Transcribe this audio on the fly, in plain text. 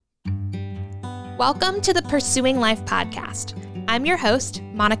Welcome to the Pursuing Life podcast. I'm your host,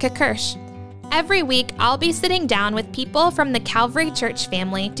 Monica Kirsch. Every week, I'll be sitting down with people from the Calvary Church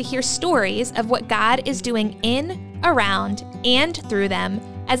family to hear stories of what God is doing in, around, and through them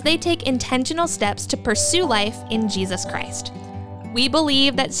as they take intentional steps to pursue life in Jesus Christ. We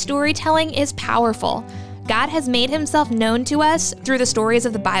believe that storytelling is powerful. God has made himself known to us through the stories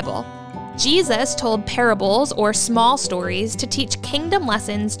of the Bible. Jesus told parables or small stories to teach kingdom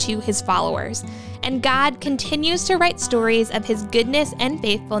lessons to his followers. And God continues to write stories of his goodness and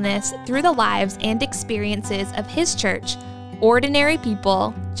faithfulness through the lives and experiences of his church, ordinary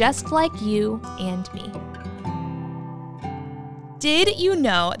people just like you and me. Did you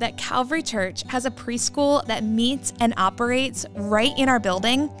know that Calvary Church has a preschool that meets and operates right in our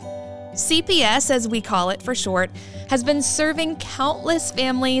building? CPS, as we call it for short, has been serving countless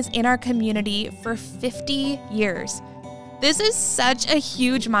families in our community for 50 years. This is such a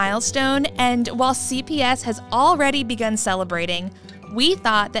huge milestone, and while CPS has already begun celebrating, we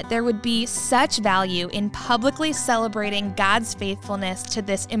thought that there would be such value in publicly celebrating God's faithfulness to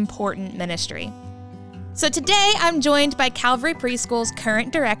this important ministry. So today, I'm joined by Calvary Preschool's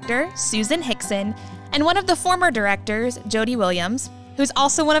current director, Susan Hixon, and one of the former directors, Jody Williams, who's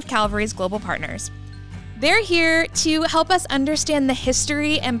also one of Calvary's global partners. They're here to help us understand the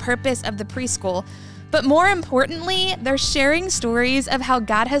history and purpose of the preschool, but more importantly, they're sharing stories of how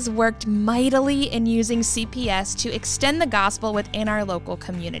God has worked mightily in using CPS to extend the gospel within our local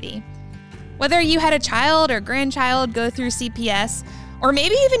community. Whether you had a child or grandchild go through CPS, or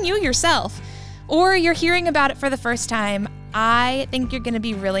maybe even you yourself, or you're hearing about it for the first time, I think you're going to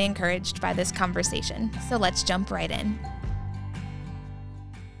be really encouraged by this conversation. So let's jump right in.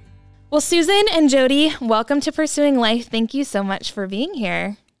 Well, Susan and Jody, welcome to Pursuing Life. Thank you so much for being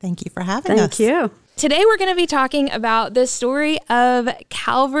here. Thank you for having us. Thank you. Today, we're going to be talking about the story of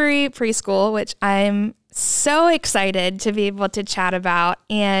Calvary Preschool, which I'm so excited to be able to chat about.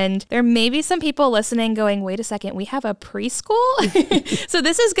 And there may be some people listening going, wait a second, we have a preschool? So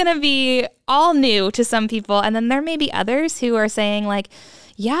this is going to be all new to some people. And then there may be others who are saying like,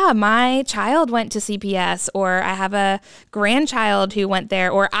 yeah, my child went to CPS, or I have a grandchild who went there,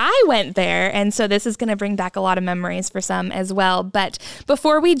 or I went there. And so this is going to bring back a lot of memories for some as well. But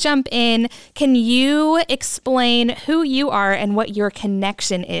before we jump in, can you explain who you are and what your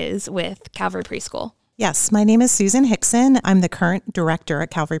connection is with Calvary Preschool? Yes, my name is Susan Hixon. I'm the current director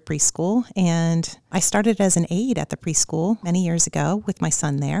at Calvary Preschool, and I started as an aide at the preschool many years ago with my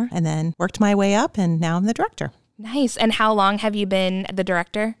son there, and then worked my way up, and now I'm the director. Nice. And how long have you been the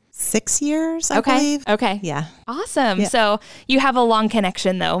director? 6 years, I believe. Okay. Yeah. Awesome. Yeah. So you have a long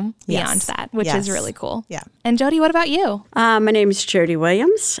connection, though, beyond Yes. that, which Yes. is really cool. Yeah. And Jody, what about you? My name is Jody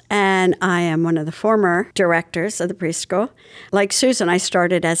Williams, and I am one of the former directors of the preschool. Like Susan, I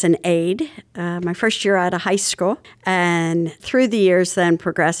started as an aide my first year out of high school, and through the years then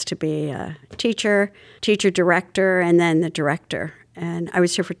progressed to be a teacher director, and then the director. And I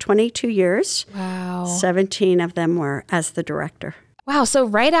was here for 22 years. Wow. 17 of them were as the director. Wow. So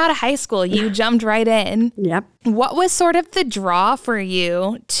right out of high school, you jumped right in. Yep. What was sort of the draw for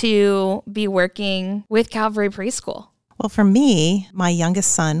you to be working with Calvary Preschool? Well, for me, my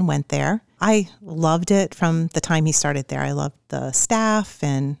youngest son went there. I loved it from the time he started there. I loved the staff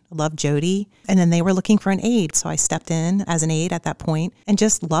and loved Jody. And then they were looking for an aide. So I stepped in as an aide at that point and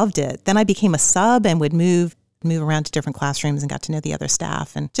just loved it. Then I became a sub and would move around to different classrooms and got to know the other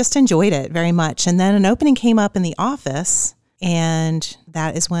staff and just enjoyed it very much. And then an opening came up in the office, and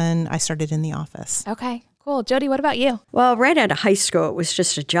that is when I started in the office. Okay, cool. Jody, what about you? Well, right out of high school, it was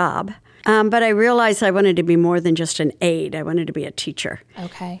just a job. But I realized I wanted to be more than just an aide. I wanted to be a teacher.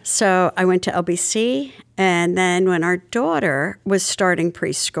 Okay. So I went to LBC, and then when our daughter was starting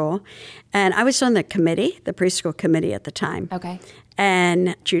preschool, and I was on the committee, the preschool committee at the time. Okay.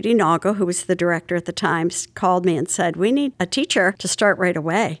 And Judy Nagle, who was the director at the time, called me and said, we need a teacher to start right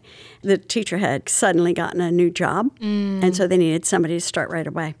away. The teacher had suddenly gotten a new job, and so they needed somebody to start right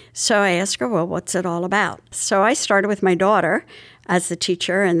away. So I asked her, well, what's it all about? So I started with my daughter as the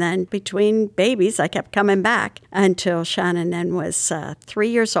teacher, and then between babies, I kept coming back until Shannon then was 3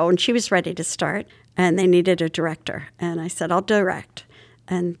 years old, and she was ready to start, and they needed a director. And I said, I'll direct.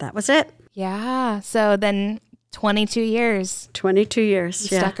 And that was it. Yeah. So then 22 years. 22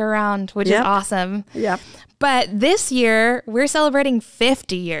 years, You stuck around, which is awesome. Yep. But this year, we're celebrating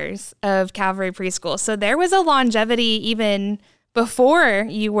 50 years of Calvary Preschool. So there was a longevity even before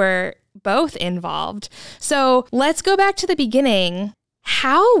you were both involved. So let's go back to the beginning.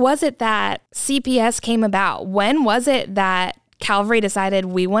 How was it that CPS came about? When was it that Calvary decided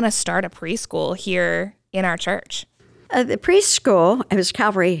we want to start a preschool here in our church? The preschool, it was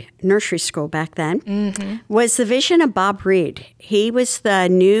Calvary Nursery School back then, was the vision of Bob Reed. He was the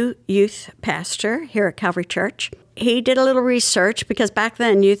new youth pastor here at Calvary Church. He did a little research because back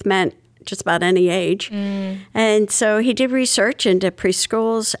then youth meant just about any age. And so he did research into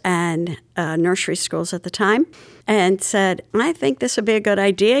preschools and nursery schools at the time and said, I think this would be a good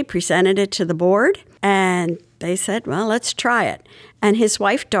idea. He presented it to the board and they said, well, let's try it. And his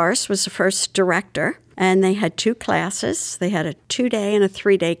wife, Darce, was the first director. And they had 2 classes. They had a 2-day and a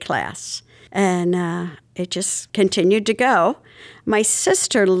 3-day class. And it just continued to go. My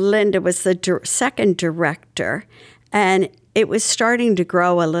sister, Linda, was the second director. And it was starting to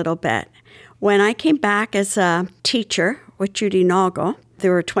grow a little bit. When I came back as a teacher with Jody Williams,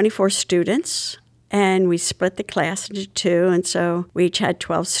 there were 24 students. And we split the class into 2. And so we each had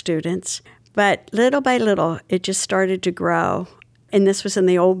 12 students. But little by little, it just started to grow. And this was in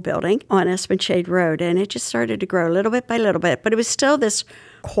the old building on Espenshade Road. And it just started to grow little bit by little bit. But it was still this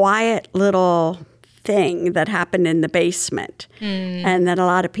quiet little thing that happened in the basement and that a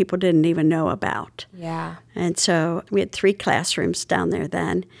lot of people didn't even know about. Yeah. And so we had 3 classrooms down there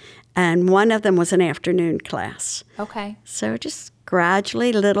then. And one of them was an afternoon class. Okay. So just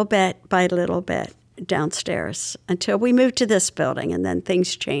gradually, little bit by little bit, downstairs until we moved to this building, and then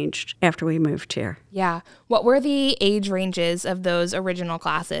things changed after we moved here. Yeah. What were the age ranges of those original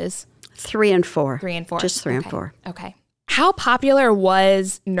classes? 3 and 4. 3 and 4. Just 3 and 4. Okay. How popular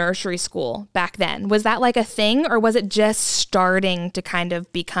was nursery school back then? Was that like a thing, or was it just starting to kind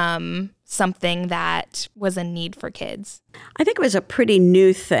of become something that was a need for kids? I think it was a pretty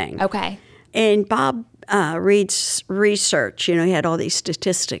new thing. Okay. And Bob Reed's research, he had all these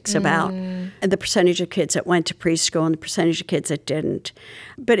statistics about the percentage of kids that went to preschool and the percentage of kids that didn't.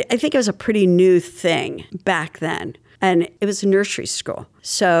 But I think it was a pretty new thing back then. And it was a nursery school.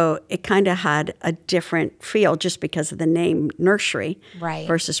 So it kind of had a different feel just because of the name nursery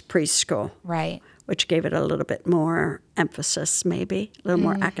versus preschool. Right. Which gave it a little bit more emphasis, maybe, a little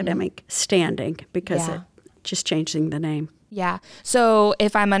more academic standing because it just changing the name. Yeah. So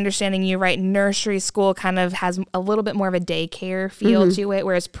if I'm understanding you right, nursery school kind of has a little bit more of a daycare feel to it,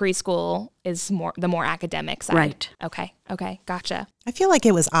 whereas preschool is the more academic side. Right. Okay. Gotcha. I feel like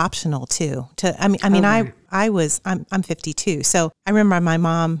it was optional too. I'm 52. So I remember my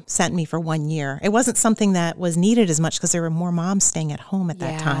mom sent me for 1 year. It wasn't something that was needed as much because there were more moms staying at home at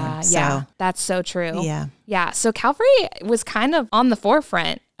that time. So, yeah, that's so true. Yeah. Yeah. So Calvary was kind of on the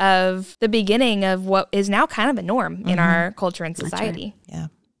forefront of the beginning of what is now kind of a norm in our culture and society. That's right. Yeah.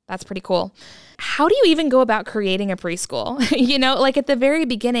 That's pretty cool. How do you even go about creating a preschool? Like at the very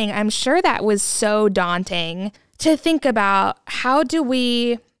beginning, I'm sure that was so daunting to think about. How do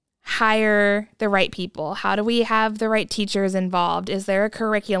we hire the right people? How do we have the right teachers involved? Is there a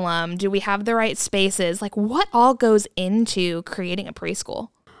curriculum? Do we have the right spaces? Like what all goes into creating a preschool?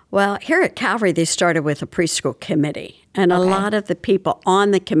 Well, here at Calvary, they started with a preschool committee. And a lot of the people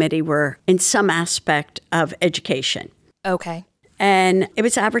on the committee were in some aspect of education. Okay. And it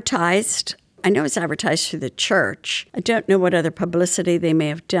was advertised. I know it was advertised through the church. I don't know what other publicity they may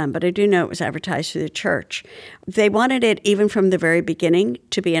have done, but I do know it was advertised through the church. They wanted it, even from the very beginning,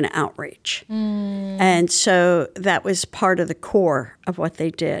 to be an outreach. And so that was part of the core of what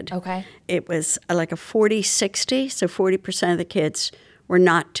they did. Okay. It was like a 40-60, so 40% of the kids were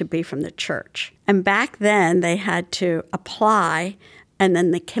not to be from the church. And back then, they had to apply, and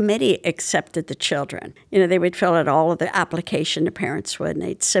then the committee accepted the children. They would fill out all of the application, the parents would, and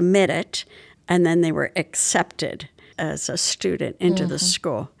they'd submit it, and then they were accepted as a student into the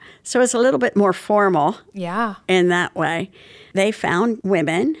school. So it's a little bit more formal in that way. They found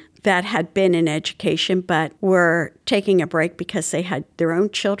women that had been in education but were taking a break because they had their own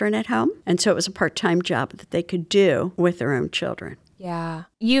children at home. And so it was a part-time job that they could do with their own children. Yeah.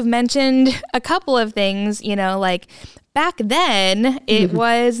 You've mentioned a couple of things, like back then it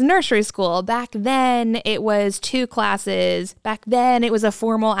was nursery school. Back then it was 2 classes. Back then it was a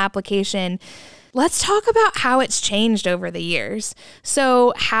formal application. Let's talk about how it's changed over the years.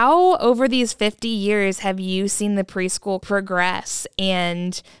 So how over these 50 years have you seen the preschool progress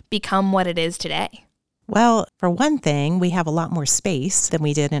and become what it is today? Well, for one thing, we have a lot more space than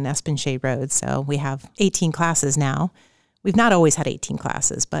we did in Espenshade Road. So we have 18 classes now. We've not always had 18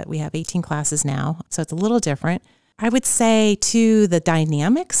 classes, but we have 18 classes now. So it's a little different. I would say, too, the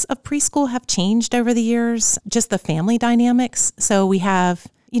dynamics of preschool have changed over the years, just the family dynamics. So we have,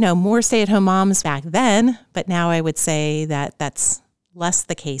 more stay-at-home moms back then, but now I would say that that's less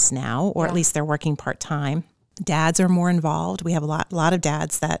the case now, or at least they're working part-time. Dads are more involved. We have a lot of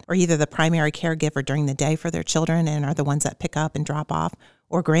dads that are either the primary caregiver during the day for their children and are the ones that pick up and drop off,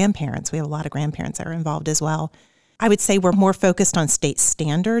 or grandparents. We have a lot of grandparents that are involved as well. I would say we're more focused on state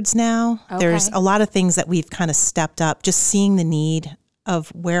standards now. Okay. There's a lot of things that we've kind of stepped up, just seeing the need of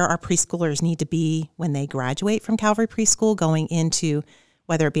where our preschoolers need to be when they graduate from Calvary Preschool, going into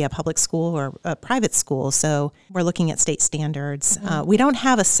whether it be a public school or a private school. So we're looking at state standards. We don't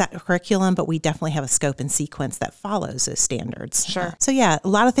have a set curriculum, but we definitely have a scope and sequence that follows those standards. Sure. So yeah, a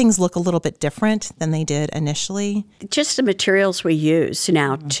lot of things look a little bit different than they did initially. Just the materials we use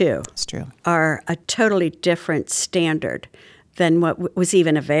now, too, It's true. are a totally different standard than what was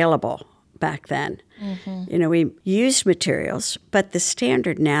even available back then. You know, we used materials, but the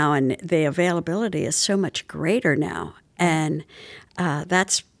standard now and the availability is so much greater now. And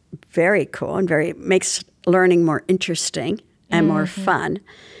that's very cool and makes learning more interesting and more fun.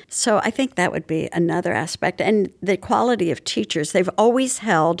 So I think that would be another aspect. And the quality of teachers, they've always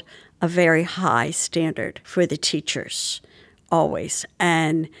held a very high standard for the teachers, always.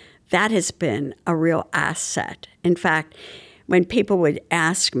 And that has been a real asset. In fact, when people would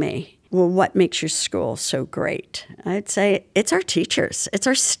ask me, well, what makes your school so great? I'd say it's our teachers, it's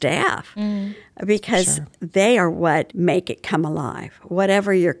our staff, because they are what make it come alive.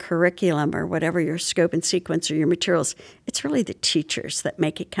 Whatever your curriculum or whatever your scope and sequence or your materials, it's really the teachers that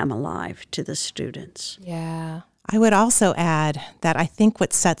make it come alive to the students. Yeah. I would also add that I think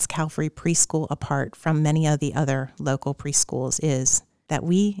what sets Calvary Preschool apart from many of the other local preschools is that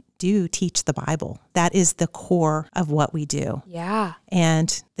we do teach the Bible. That is the core of what we do. Yeah.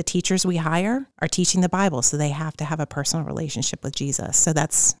 And the teachers we hire are teaching the Bible, so they have to have a personal relationship with Jesus. So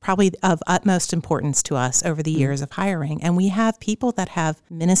that's probably of utmost importance to us over the years of hiring. And we have people that have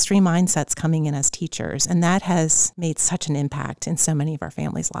ministry mindsets coming in as teachers, and that has made such an impact in so many of our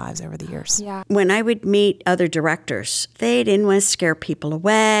families' lives over the years. Yeah. When I would meet other directors, they didn't want to scare people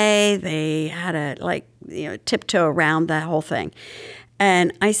away. They had to tiptoe around that whole thing.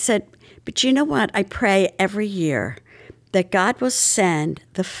 And I said, but you know what? I pray every year that God will send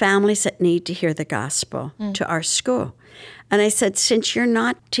the families that need to hear the gospel to our school. And I said, since you're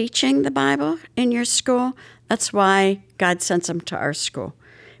not teaching the Bible in your school, that's why God sends them to our school.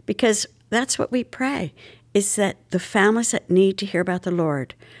 Because that's what we pray, is that the families that need to hear about the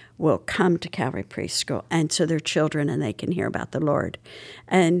Lord will come to Calvary Preschool, and so their children, and they can hear about the Lord.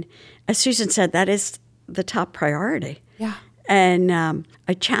 And as Susan said, that is the top priority. Yeah. And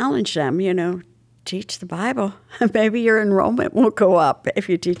I challenge them, teach the Bible. Maybe your enrollment will go up if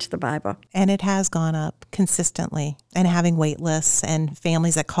you teach the Bible. And it has gone up consistently. And having wait lists and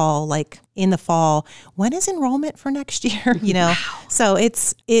families that call like in the fall, when is enrollment for next year? Wow. So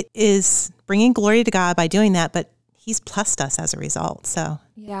it is bringing glory to God by doing that, but He's blessed us as a result. So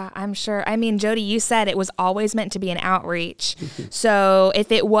yeah, I'm sure. I mean, Jody, you said it was always meant to be an outreach. So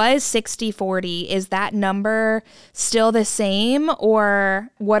if it was 60-40, is that number still the same?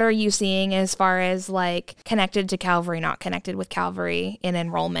 Or what are you seeing as far as like connected to Calvary, not connected with Calvary in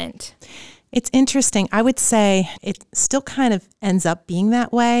enrollment? it's interesting. I would say it still kind of ends up being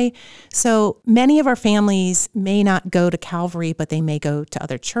that way. So many of our families may not go to Calvary, but they may go to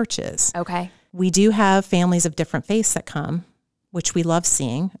other churches. Okay. We do have families of different faiths that come, which we love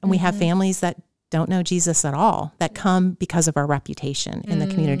seeing. And we have families that don't know Jesus at all, that come because of our reputation in the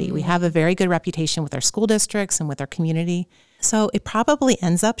community. We have a very good reputation with our school districts and with our community. So it probably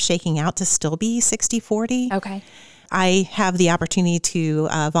ends up shaking out to still be 60-40. Okay. I have the opportunity to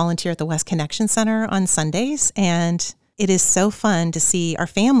volunteer at the West Connection Center on Sundays, and it is so fun to see our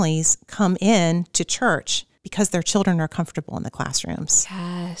families come in to church because their children are comfortable in the classrooms.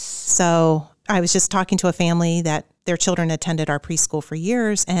 Yes. So I was just talking to a family that their children attended our preschool for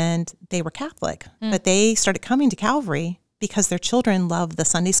years, and they were Catholic, but they started coming to Calvary because their children love the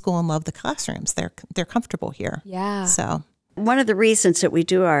Sunday school and love the classrooms. They're comfortable here. Yeah. So one of the reasons that we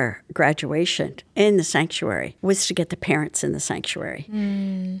do our graduation in the sanctuary was to get the parents in the sanctuary.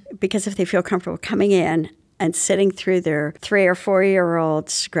 Because if they feel comfortable coming in and sitting through their 3 or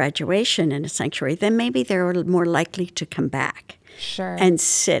 4-year-old's graduation in a sanctuary, then maybe they're more likely to come back. Sure. And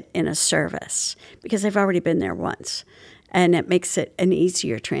sit in a service because they've already been there once. And it makes it an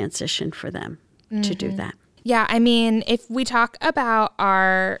easier transition for them to do that. Yeah, I mean, if we talk about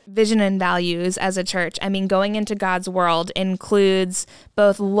our vision and values as a church, I mean, going into God's world includes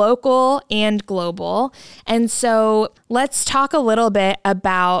both local and global. And so let's talk a little bit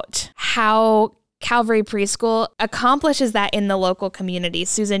about how Calvary Preschool accomplishes that in the local community.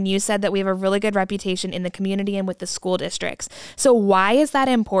 Susan, you said that we have a really good reputation in the community and with the school districts. So why is that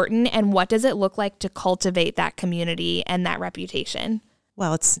important, and what does it look like to cultivate that community and that reputation?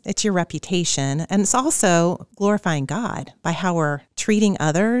 well, it's your reputation, and it's also glorifying God by how we're treating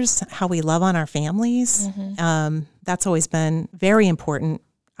others, how we love on our families. That's always been very important,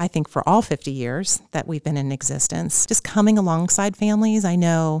 I think for all 50 years that we've been in existence, just coming alongside families. I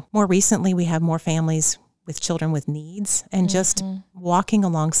know more recently we have more families with children with needs, and just walking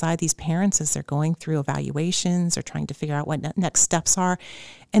alongside these parents as they're going through evaluations or trying to figure out what next steps are.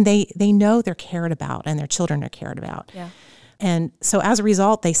 And they know they're cared about and their children are cared about. Yeah. And so as a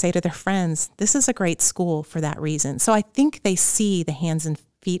result, they say to their friends, this is a great school for that reason. So I think they see the hands and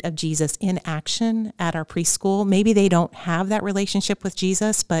feet of Jesus in action at our preschool. Maybe they don't have that relationship with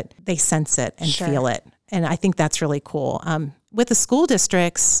Jesus, but they sense it and feel it. And I think that's really cool. With the school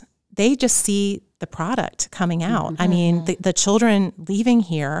districts, they just see the product coming out. I mean, the children leaving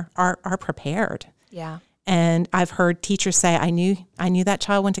here are prepared. Yeah. And I've heard teachers say, I knew that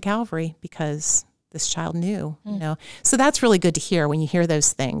child went to Calvary because this child knew, you know. So that's really good to hear when you hear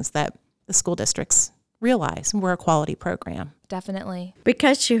those things, that the school districts realize we're a quality program. Definitely.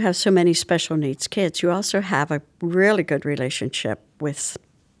 Because you have so many special needs kids, you also have a really good relationship with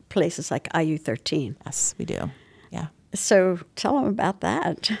places like IU13. Yes, we do. Yeah. So tell them about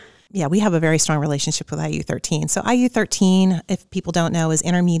that. Yeah, we have a very strong relationship with IU13. So IU13, if people don't know, is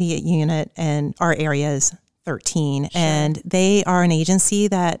intermediate unit, and our area is 13. Sure. And they are an agency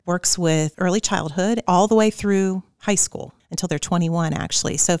that works with early childhood all the way through high school until they're 21,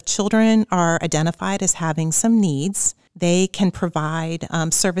 actually. So if children are identified as having some needs, they can provide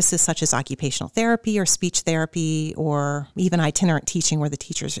services such as occupational therapy or speech therapy, or even itinerant teaching where the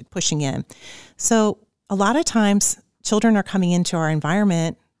teachers are pushing in. So a lot of times children are coming into our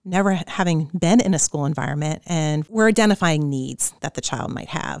environment never having been in a school environment, and we're identifying needs that the child might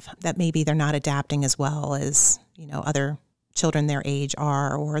have, that maybe they're not adapting as well as, you know, other children their age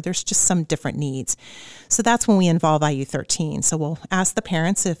are, or there's just some different needs. So that's when we involve IU13. So we'll ask the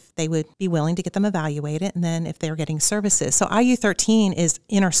parents if they would be willing to get them evaluated, and then if they're getting services. So IU13 is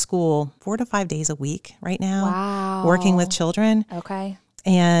in our school 4 to 5 days a week right now, working with children. Okay.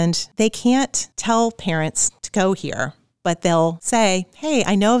 And they can't tell parents to go here, but they'll say, hey,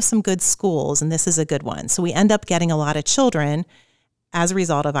 I know of some good schools and this is a good one. So we end up getting a lot of children as a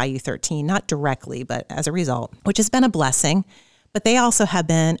result of IU13, not directly, but as a result, which has been a blessing. But they also have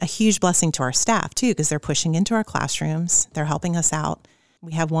been a huge blessing to our staff too, because they're pushing into our classrooms. They're helping us out.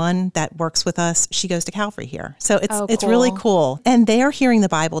 We have one that works with us. She goes to Calvary here. So it's really cool. And they're hearing the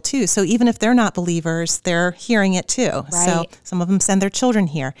Bible too. So even if they're not believers, they're hearing it too. Right. So some of them send their children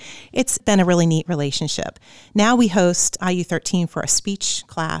here. It's been a really neat relationship. Now we host IU13 for a speech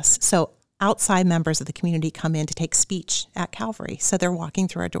class. So outside members of the community come in to take speech at Calvary. So they're walking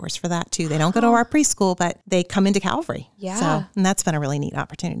through our doors for that too. They don't go to our preschool, but they come into Calvary. Yeah. So, and that's been a really neat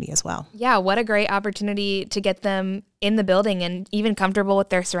opportunity as well. Yeah. What a great opportunity to get them in the building and even comfortable with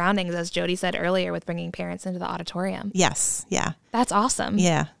their surroundings, as Jody said earlier, with bringing parents into the auditorium. Yes. Yeah. That's awesome.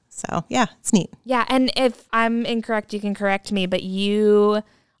 Yeah. So yeah, it's neat. Yeah. And if I'm incorrect, you can correct me, but you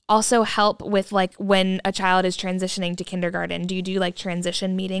also help with like when a child is transitioning to kindergarten. Do you do like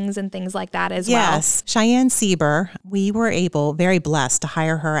transition meetings and things like that as well? Yes. Cheyenne Sieber, we were very blessed to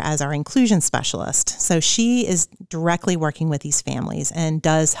hire her as our inclusion specialist. So she is directly working with these families and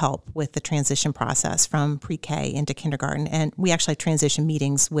does help with the transition process from pre-K into kindergarten. And we actually have transition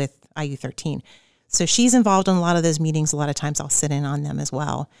meetings with IU13. So she's involved in a lot of those meetings. A lot of times I'll sit in on them as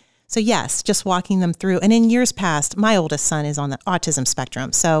well. So yes, just walking them through. And in years past, my oldest son is on the autism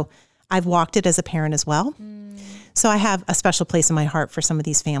spectrum. So I've walked it as a parent as well. So I have a special place in my heart for some of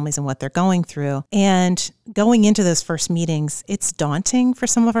these families and what they're going through. And going into those first meetings, it's daunting for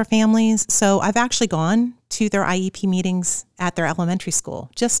some of our families. So I've actually gone to their IEP meetings at their elementary school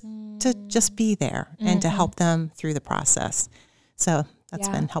just to be there and to help them through the process. So that's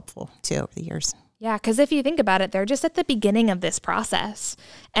been helpful too over the years. Yeah, because if you think about it, they're just at the beginning of this process.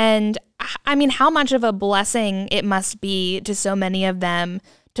 And I mean, how much of a blessing it must be to so many of them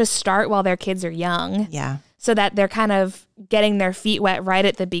to start while their kids are young. Yeah. So that they're kind of getting their feet wet right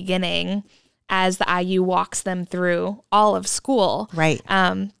at the beginning as the IU walks them through all of school. Right.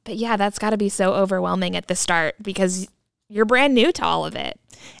 But yeah, that's got to be so overwhelming at the start because you're brand new to all of it.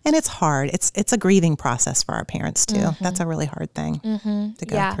 And it's hard. It's a grieving process for our parents too. That's a really hard thing to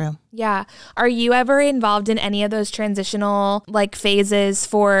go through. Yeah. Are you ever involved in any of those transitional like phases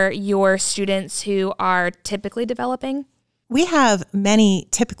for your students who are typically developing? We have many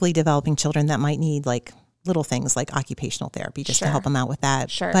typically developing children that might need like little things like occupational therapy just to help them out with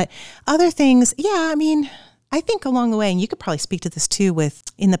that. Sure. But other things, I mean, I think along the way, and you could probably speak to this too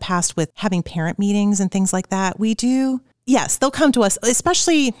in the past with having parent meetings and things like that, we do. Yes, they'll come to us,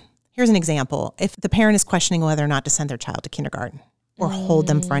 especially, here's an example. If the parent is questioning whether or not to send their child to kindergarten, or hold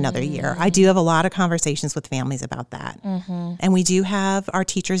them for another year. I do have a lot of conversations with families about that. And we do have our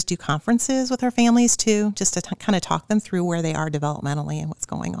teachers do conferences with our families too, just to kind of talk them through where they are developmentally and what's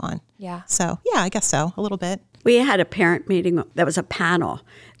going on. Yeah. So yeah, I guess so, a little bit. We had a parent meeting that was a panel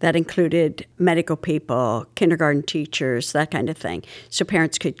that included medical people, kindergarten teachers, that kind of thing. So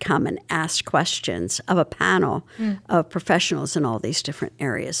parents could come and ask questions of a panel of professionals in all these different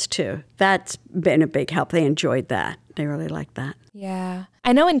areas too. That's been a big help. They enjoyed that. They really liked that. Yeah.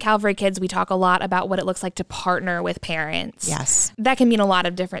 I know in Calvary Kids, we talk a lot about what it looks like to partner with parents. Yes. That can mean a lot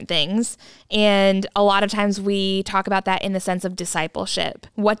of different things. And a lot of times we talk about that in the sense of discipleship.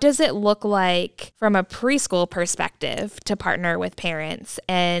 What does it look like from a preschool perspective to partner with parents?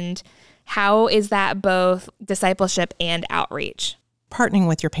 And how is that both discipleship and outreach? Partnering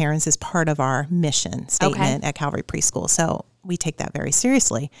with your parents is part of our mission statement at Calvary Preschool. So we take that very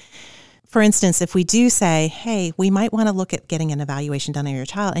seriously. For instance, if we do say, hey, we might want to look at getting an evaluation done on your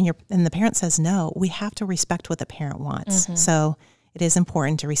child, and the parent says no, we have to respect what the parent wants. So it is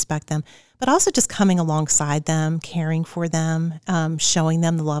important to respect them, but also just coming alongside them, caring for them, showing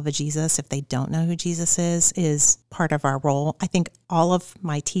them the love of Jesus if they don't know who Jesus is part of our role. I think all of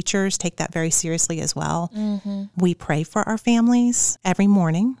my teachers take that very seriously as well. We pray for our families every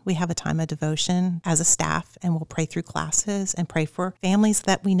morning. We have a time of devotion as a staff, and we'll pray through classes and pray for families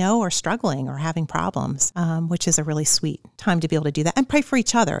that we know are struggling or having problems, which is a really sweet time to be able to do that, and pray for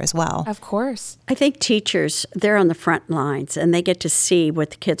each other as well. Of course. I think teachers, they're on the front lines, and they get to see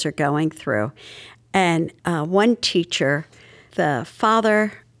what the kids are going through. And one teacher, the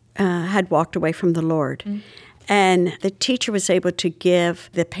father had walked away from the Lord. And the teacher was able to give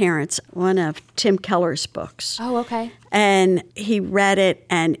the parents one of Tim Keller's books. Oh, okay. And he read it,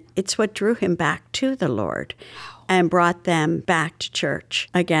 and it's what drew him back to the Lord and brought them back to church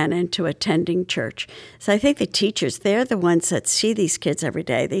again and to attending church. So I think the teachers, they're the ones that see these kids every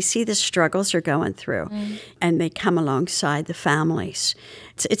day. They see the struggles they're going through, and they come alongside the families.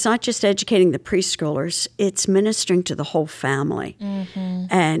 It's not just educating the preschoolers, it's ministering to the whole family.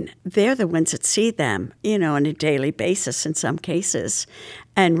 And they're the ones that see them, on a daily basis in some cases,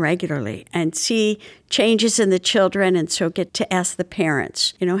 and regularly, and see changes in the children, and so get to ask the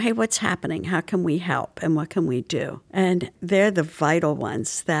parents, hey, what's happening? How can we help? And what can we do? And they're the vital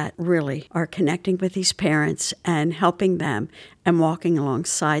ones that really are connecting with these parents and helping them and walking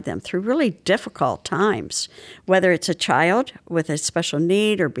alongside them through really difficult times, whether it's a child with a special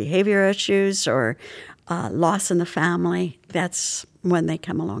need or behavior issues or loss in the family. That's when they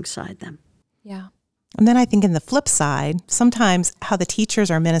come alongside them. Yeah. And then I think in the flip side, sometimes how the teachers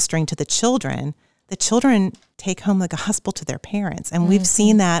are ministering to the children take home the gospel to their parents. And we've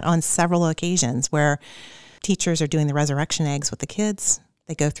seen that on several occasions where teachers are doing the resurrection eggs with the kids.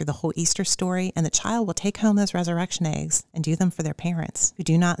 They go through the whole Easter story, and the child will take home those resurrection eggs and do them for their parents who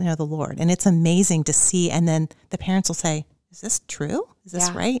do not know the Lord. And it's amazing to see. And then the parents will say, is this true? Is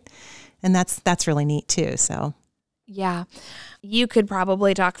this right? And that's really neat too. So yeah, you could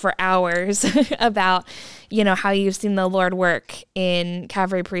probably talk for hours about, how you've seen the Lord work in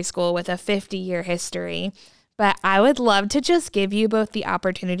Calvary Preschool with a 50-year history. But I would love to just give you both the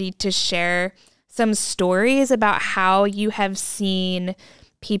opportunity to share some stories about how you have seen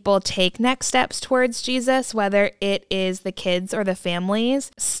people take next steps towards Jesus, whether it is the kids or the families,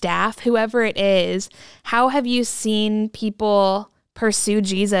 staff, whoever it is. How have you seen people pursue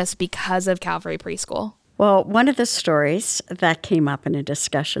Jesus because of Calvary Preschool? Well, one of the stories that came up in a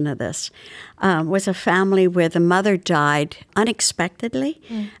discussion of this was a family where the mother died unexpectedly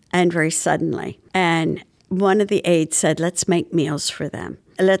and very suddenly. And one of the aides said, let's make meals for them.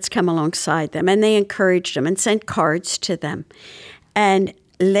 Let's come alongside them. And they encouraged them and sent cards to them. And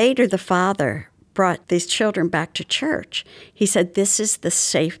later, the father brought these children back to church. He said, this is the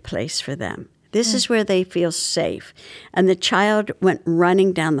safe place for them. This is where they feel safe. And the child went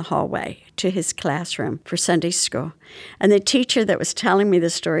running down the hallway to his classroom for Sunday school. And the teacher that was telling me the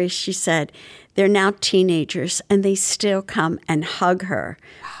story, she said, they're now teenagers, and they still come and hug her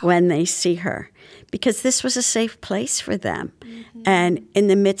when they see her, because this was a safe place for them. And in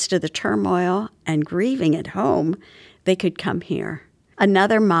the midst of the turmoil and grieving at home, they could come here.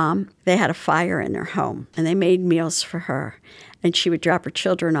 Another mom, they had a fire in their home, and they made meals for her. And she would drop her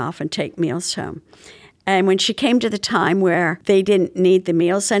children off and take meals home. And when she came to the time where they didn't need the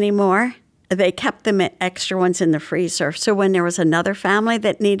meals anymore, they kept them extra ones in the freezer. So when there was another family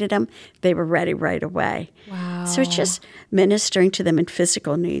that needed them, they were ready right away. Wow. So it's just ministering to them in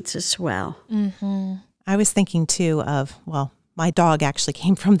physical needs as well. I was thinking too of, My dog actually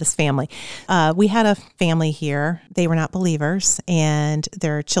came from this family. We had a family here. They were not believers, and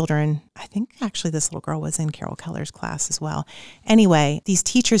their children, I think actually this little girl was in Carol Keller's class as well. Anyway, these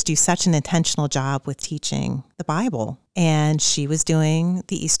teachers do such an intentional job with teaching the Bible. And she was doing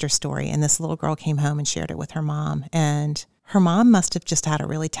the Easter story, and this little girl came home and shared it with her mom. And her mom must have just had a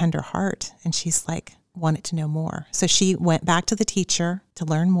really tender heart, and she's like, wanted to know more. So she went back to the teacher to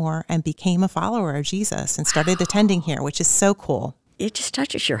learn more and became a follower of Jesus and started attending here, which is so cool. It just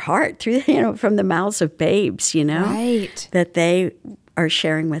touches your heart through, from the mouths of babes, Right. that they are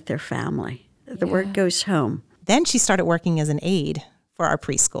sharing with their family. The word goes home. Then she started working as an aide for our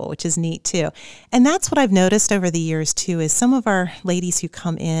preschool, which is neat too. And that's what I've noticed over the years too, is some of our ladies who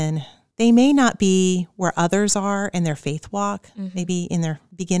come in, they may not be where others are in their faith walk, maybe in their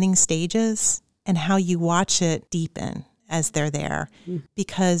beginning stages, and how you watch it deepen as they're there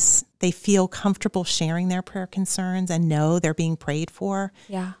because they feel comfortable sharing their prayer concerns and know they're being prayed for.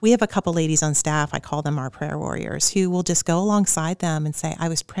 Yeah. We have a couple ladies on staff, I call them our prayer warriors, who will just go alongside them and say, I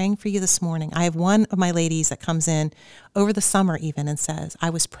was praying for you this morning. I have one of my ladies that comes in over the summer even and says, I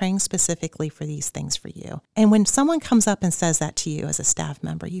was praying specifically for these things for you. And when someone comes up and says that to you as a staff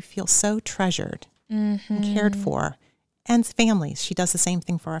member, you feel so treasured and cared for. And families, she does the same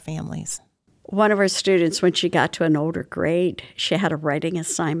thing for our families. One of our students, when she got to an older grade, she had a writing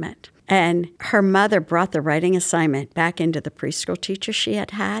assignment. And her mother brought the writing assignment back into the preschool teacher she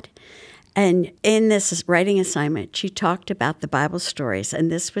had had. And in this writing assignment, she talked about the Bible stories.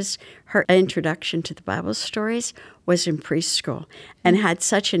 And this was her introduction to the Bible stories was in preschool and had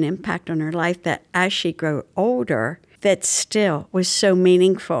such an impact on her life that as she grew older, that still was so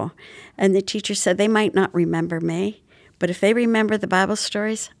meaningful. And the teacher said, they might not remember me, but if they remember the Bible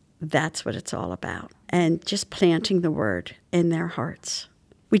stories, that's what it's all about. And just planting the word in their hearts.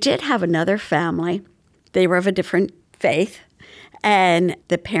 We did have another family. They were of a different faith. And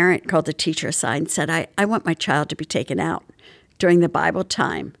the parent called the teacher aside and said, I want my child to be taken out during the Bible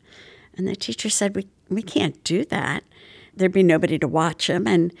time. And the teacher said, we can't do that. There'd be nobody to watch him.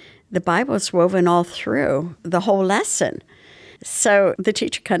 And the Bible is woven all through the whole lesson. So the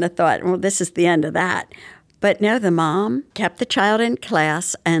teacher kind of thought, well, this is the end of that. But no, the mom kept the child in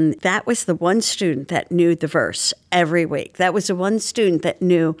class, and that was the one student that knew the verse every week. That was the one student that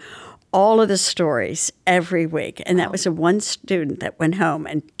knew all of the stories every week. And that was the one student that went home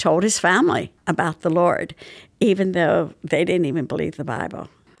and told his family about the Lord, even though they didn't even believe the Bible.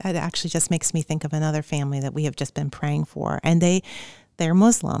 That actually just makes me think of another family that we have just been praying for. And they're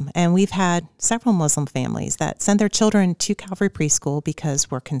Muslim. And we've had several Muslim families that send their children to Calvary Preschool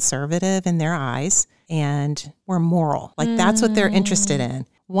because we're conservative in their eyes and we're moral. Like that's what they're interested in.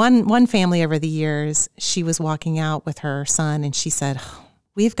 One family over the years, she was walking out with her son and she said,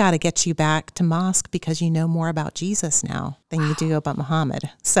 we've got to get you back to mosque because you know more about Jesus now than you do about Muhammad.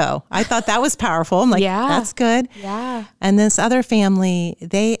 So I thought that was powerful. I'm like, that's good. Yeah. And this other family,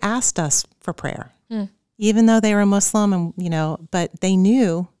 they asked us for prayer. Even though they were Muslim and, but they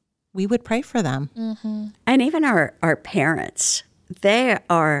knew we would pray for them. Mm-hmm. And even our parents, they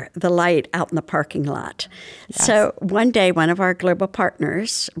are the light out in the parking lot. Yes. So one day, one of our global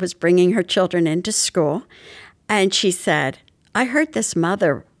partners was bringing her children into school, and she said, I heard this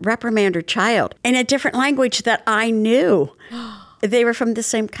mother reprimand her child in a different language that I knew. They were from the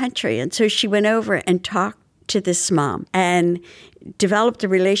same country. And so she went over and talked to this mom and developed a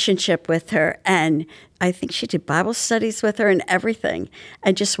relationship with her. And I think she did Bible studies with her and everything,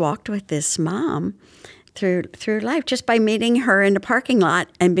 and just walked with this mom through life just by meeting her in the parking lot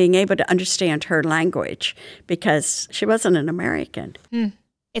and being able to understand her language because she wasn't an American.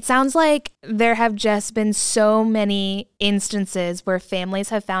 It sounds like there have just been so many instances where families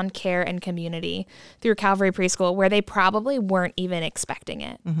have found care and community through Calvary Preschool where they probably weren't even expecting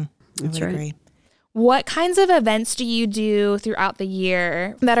it. Mm-hmm. That's right. Agree. What kinds of events do you do throughout the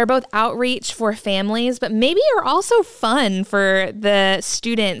year that are both outreach for families, but maybe are also fun for the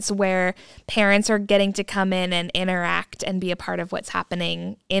students where parents are getting to come in and interact and be a part of what's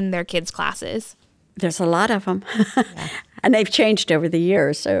happening in their kids' classes? There's a lot of them. Yeah. And they've changed over the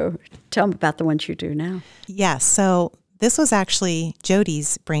years. So tell them about the ones you do now. Yes. So this was actually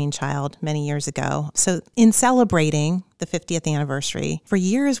Jody's brainchild many years ago. So in celebrating the 50th anniversary, for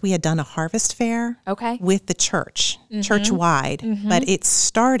years we had done a harvest fair with the church, church-wide, but it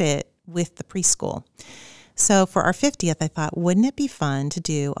started with the preschool. So for our 50th, I thought, wouldn't it be fun to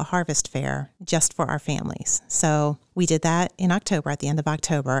do a harvest fair just for our families? So we did that in October, at the end of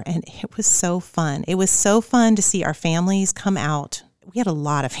October, and it was so fun. It was so fun to see our families come out. We had a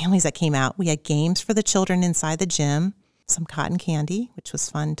lot of families that came out. We had games for the children inside the gym. some cotton candy, which was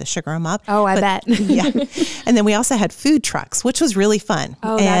fun to sugar them up. Oh, I bet. Yeah. And then we also had food trucks, which was really fun.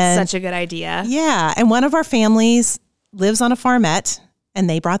 Oh, that's such a good idea. Yeah. And one of our families lives on a farmette, and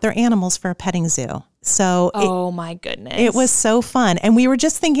they brought their animals for a petting zoo. So my goodness. It was so fun. And we were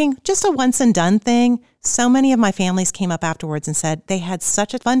just thinking, just a once and done thing. So many of my families came up afterwards and said they had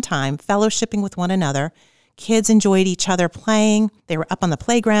such a fun time fellowshipping with one another. Kids enjoyed each other playing. They were up on the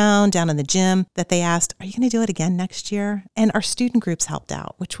playground, down in the gym, that they asked, are you going to do it again next year? And our student groups helped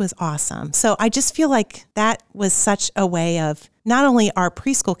out, which was awesome. So I just feel like that was such a way of not only our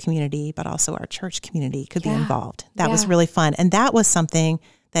preschool community, but also our church community could be involved. That was really fun. And that was something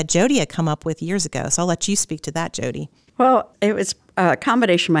that Jody had come up with years ago. So I'll let you speak to that, Jody. Well, it was a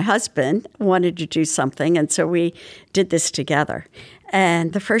combination. My husband wanted to do something, and so we did this together.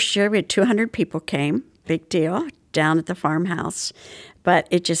 And the first year, we had 200 people came. Big deal, down at the farmhouse. But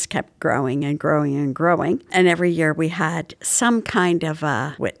it just kept growing and growing and growing. And every year we had some kind of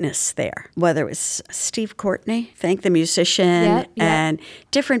a witness there, whether it was Steve Courtney, the musician, and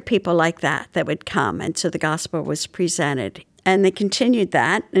different people like that would come. And so the gospel was presented. And they continued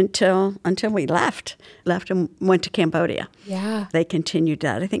that until we left and went to Cambodia. Yeah. They continued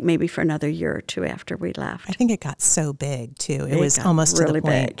that, I think maybe for another year or two after we left. I think it got so big, too. It was almost really to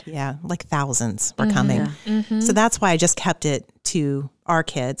the point. big. Yeah, like thousands were coming. Yeah. Mm-hmm. So that's why I just kept it to our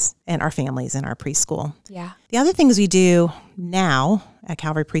kids and our families in our preschool. Yeah. The other things we do now at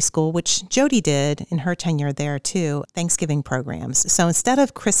Calvary Preschool, which Jody did in her tenure there too, Thanksgiving programs. So instead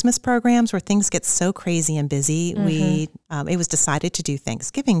of Christmas programs where things get so crazy and busy, it was decided to do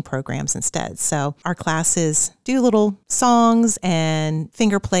Thanksgiving programs instead. So our classes do little songs and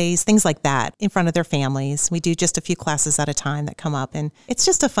finger plays, things like that in front of their families. We do just a few classes at a time that come up, and it's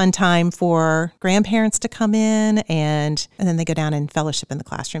just a fun time for grandparents to come in, and then they go down and fellowship in the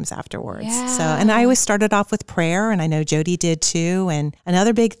classrooms afterwards. Yeah. So, and I always started off with prayer, and I know Jody did too. And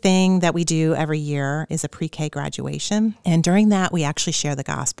another big thing that we do every year is a pre-K graduation. And during that, we actually share the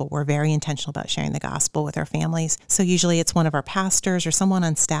gospel. We're very intentional about sharing the gospel with our families. So usually it's one of our pastors or someone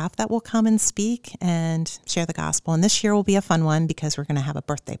on staff that will come and speak and share the gospel. And this year will be a fun one because we're going to have a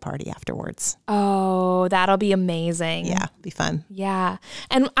birthday party afterwards. Oh, that'll be amazing. Yeah, it'll be fun. Yeah.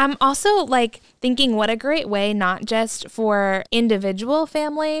 And I'm also thinking what a great way, not just for individual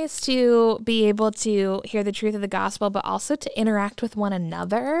families to be able to hear the truth of the gospel, but also to interact with one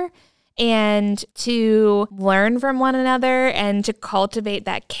another and to learn from one another and to cultivate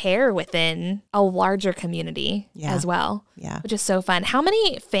that care within a larger community as well. Yeah. Which is so fun. How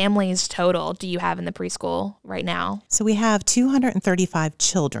many families total do you have in the preschool right now? So we have 235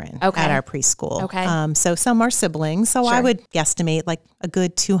 children at our preschool. Okay. So some are siblings. So I would guesstimate a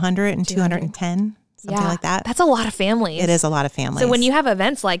good 200 and 210. Something like that. That's a lot of families. It is a lot of families. So when you have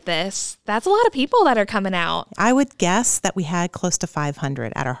events like this, that's a lot of people that are coming out. I would guess that we had close to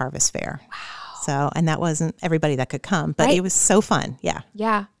 500 at our Harvest Fair. Wow. So, and that wasn't everybody that could come, but it was so fun. Yeah.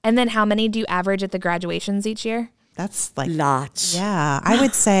 Yeah. And then how many do you average at the graduations each year? That's lots. Yeah. I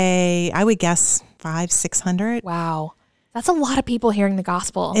would guess 500-600. Wow. That's a lot of people hearing the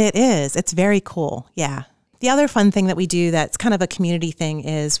gospel. It is. It's very cool. Yeah. The other fun thing that we do that's kind of a community thing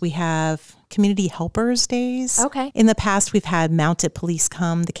is we have community helpers days. Okay. In the past, we've had mounted police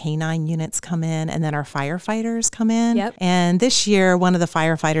come, the K-9 units come in, and then our firefighters come in. Yep. And this year, one of the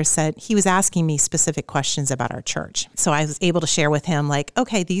firefighters said he was asking me specific questions about our church. So I was able to share with him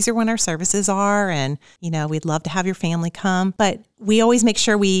okay, these are when our services are, and, we'd love to have your family come. But we always make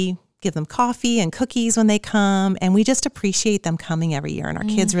sure we give them coffee and cookies when they come, and we just appreciate them coming every year, and our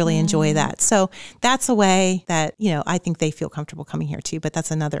kids really enjoy that. So that's a way that, I think they feel comfortable coming here too, but that's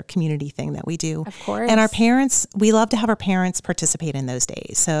another community thing that we do. Of course. And our parents, we love to have our parents participate in those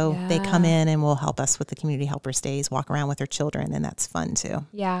days. So they come in and will help us with the community helpers days, walk around with their children, and that's fun too.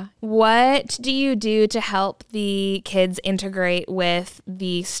 Yeah. What do you do to help the kids integrate with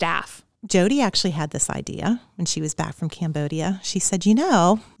the staff? Jody actually had this idea when she was back from Cambodia. She said,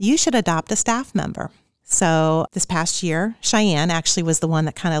 you should adopt a staff member. So this past year, Cheyenne actually was the one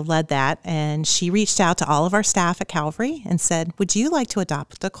that kind of led that. And she reached out to all of our staff at Calvary and said, would you like to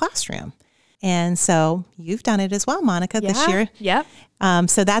adopt a classroom? And so you've done it as well, Monica, this year. Yep.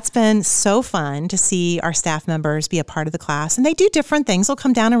 So that's been so fun to see our staff members be a part of the class. And they do different things. They'll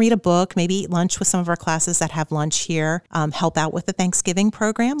come down and read a book, maybe eat lunch with some of our classes that have lunch here, help out with the Thanksgiving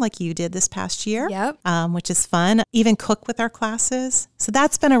program like you did this past year, which is fun, even cook with our classes. So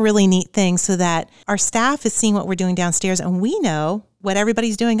that's been a really neat thing so that our staff is seeing what we're doing downstairs, and we know what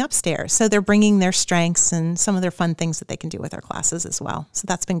everybody's doing upstairs. So they're bringing their strengths and some of their fun things that they can do with their classes as well. So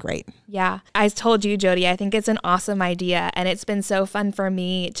that's been great. Yeah. I told you, Jody, I think it's an awesome idea. And it's been so fun for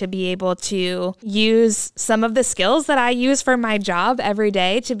me to be able to use some of the skills that I use for my job every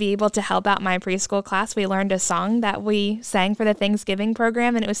day to be able to help out my preschool class. We learned a song that we sang for the Thanksgiving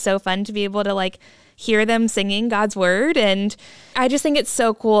program, and it was so fun to be able to hear them singing God's word. And I just think it's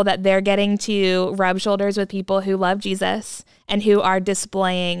so cool that they're getting to rub shoulders with people who love Jesus and who are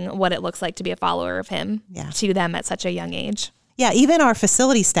displaying what it looks like to be a follower of him to them at such a young age. Yeah, even our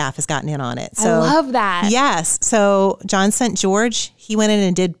facility staff has gotten in on it. So, I love that. Yes. So John sent George. He went in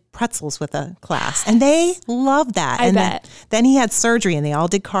and did pretzels with a class, and they loved that. I bet. Then he had surgery, and they all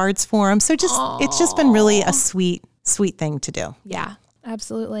did cards for him. So it's just been really a sweet thing to do. Yeah,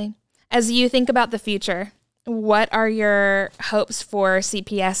 absolutely. As you think about the future, what are your hopes for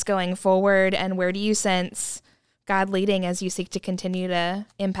CPS going forward, and where do you sense God leading as you seek to continue to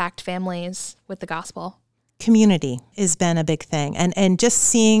impact families with the gospel? Community has been a big thing. And just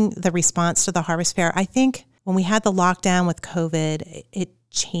seeing the response to the Harvest Fair, I think when we had the lockdown with COVID, it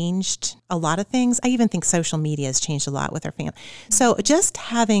changed a lot of things. I even think social media has changed a lot with our family. So just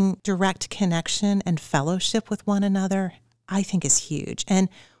having direct connection and fellowship with one another, I think is huge. And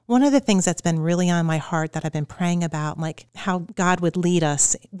one of the things that's been really on my heart that I've been praying about, like how God would lead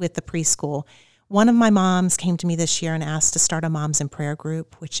us with the preschool. One of my moms came to me this year and asked to start a Moms in Prayer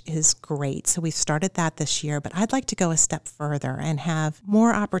group, which is great. So we've started that this year, but I'd like to go a step further and have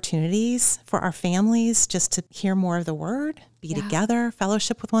more opportunities for our families just to hear more of the word, be together,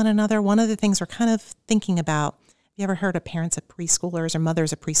 fellowship with one another. One of the things we're kind of thinking about, have you ever heard of Parents of Preschoolers or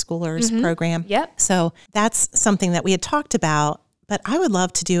Mothers of Preschoolers program? Yep. So that's something that we had talked about, but I would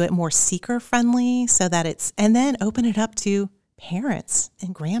love to do it more seeker-friendly so that and then open it up to parents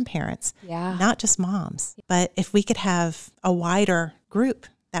and grandparents, not just moms. But if we could have a wider group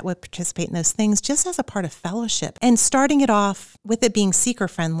that would participate in those things just as a part of fellowship, and starting it off with it being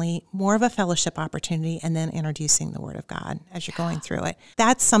seeker-friendly, more of a fellowship opportunity, and then introducing the Word of God as you're going through it.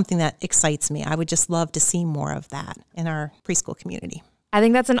 That's something that excites me. I would just love to see more of that in our preschool community. I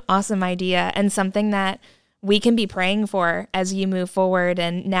think that's an awesome idea and something that we can be praying for as you move forward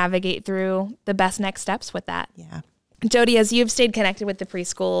and navigate through the best next steps with that. Yeah. Jody, as you've stayed connected with the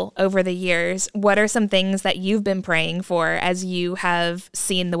preschool over the years, what are some things that you've been praying for as you have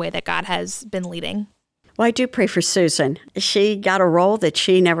seen the way that God has been leading? Well, I do pray for Susan. She got a role that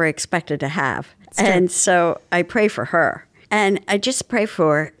she never expected to have. And so I pray for her. And I just pray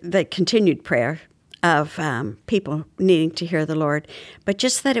for the continued prayer of people needing to hear the Lord, but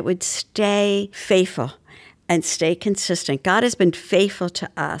just that it would stay faithful and stay consistent. God has been faithful to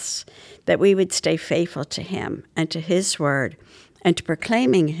us, that we would stay faithful to him and to his word and to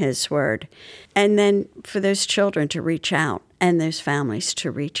proclaiming his word. And then for those children to reach out and those families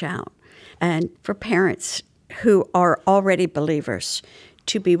to reach out. And for parents who are already believers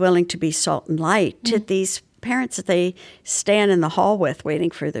to be willing to be salt and light to these parents that they stand in the hall with waiting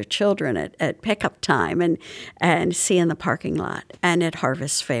for their children at pickup time and see in the parking lot and at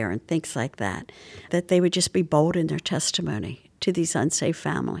Harvest Fair and things like that, that they would just be bold in their testimony to these unsafe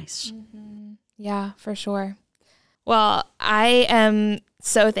families. Mm-hmm. Yeah, for sure. Well, I am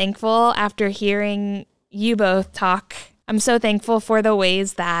so thankful after hearing you both talk. I'm so thankful for the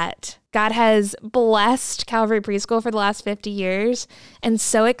ways that God has blessed Calvary Preschool for the last 50 years and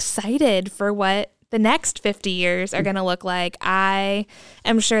so excited for what the next 50 years are going to look like. I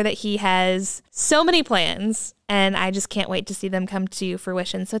am sure that he has so many plans, and I just can't wait to see them come to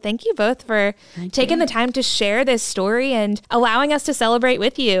fruition. So thank you both for taking the time to share this story and allowing us to celebrate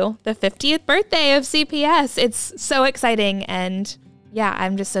with you the 50th birthday of CPS. It's so exciting, and yeah,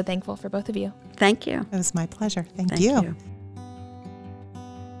 I'm just so thankful for both of you. Thank you. It was my pleasure. Thank you.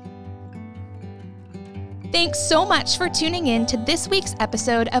 Thanks so much for tuning in to this week's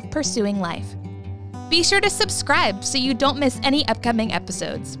episode of Pursuing Life. Be sure to subscribe so you don't miss any upcoming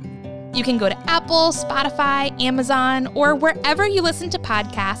episodes. You can go to Apple, Spotify, Amazon, or wherever you listen to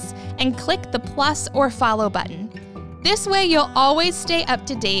podcasts and click the plus or follow button. This way you'll always stay up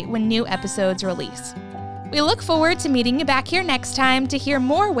to date when new episodes release. We look forward to meeting you back here next time to hear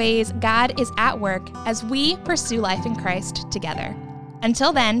more ways God is at work as we pursue life in Christ together.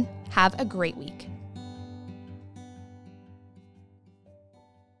 Until then, have a great week.